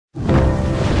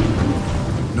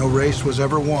No race was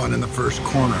ever won in the first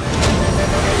corner.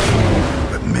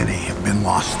 But many have been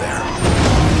lost there.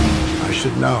 I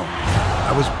should know.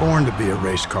 I was born to be a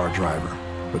race car driver.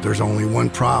 But there's only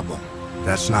one problem.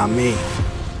 That's not me.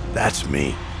 That's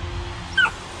me.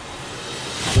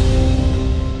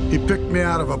 He picked me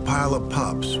out of a pile of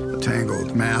pups, a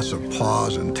tangled mass of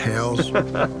paws and tails.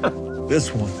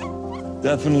 This one.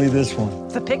 Definitely this one.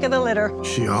 It's the pick of the litter.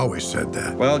 She always said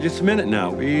that. Well, just a minute now.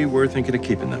 We were thinking of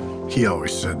keeping them. He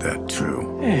always said that,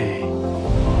 too. Hey.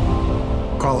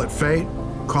 Call it fate,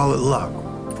 call it luck.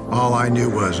 All I knew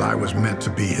was I was meant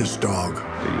to be his dog.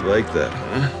 You like that,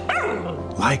 huh?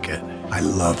 Like it. I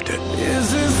loved it.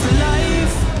 Is this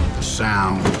life? The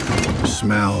sound, the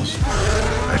smells.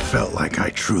 I felt like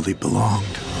I truly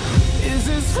belonged. Is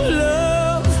this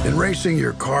love? In racing,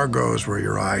 your car goes where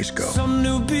your eyes go. Some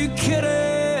new big kitty.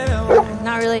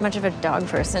 Not really much of a dog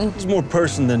person. He's more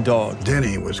person than dog.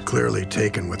 Denny was clearly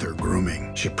taken with her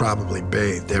grooming. She probably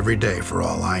bathed every day for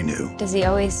all I knew. Does he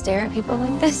always stare at people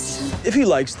like this? If he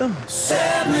likes them.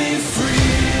 Set me free.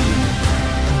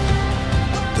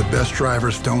 The best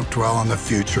drivers don't dwell on the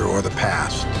future or the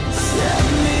past. Set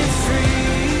me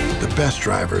free. The best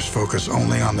drivers focus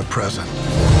only on the present.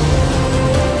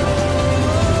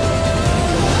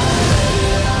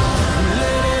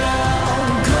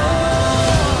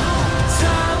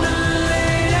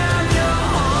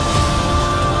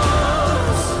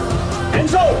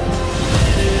 Enzo!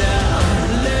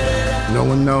 No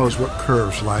one knows what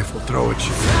curves life will throw at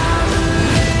you.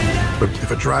 But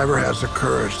if a driver has the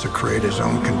courage to create his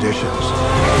own conditions,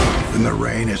 then the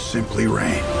rain is simply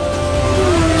rain.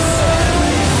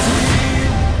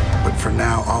 But for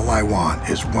now, all I want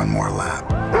is one more lap.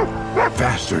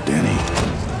 Faster, Denny.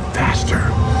 Faster.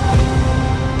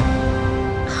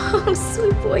 Oh,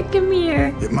 sweet boy, come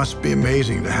here. It must be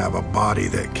amazing to have a body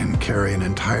that can carry an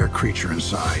entire creature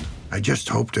inside. I just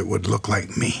hoped it would look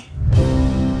like me.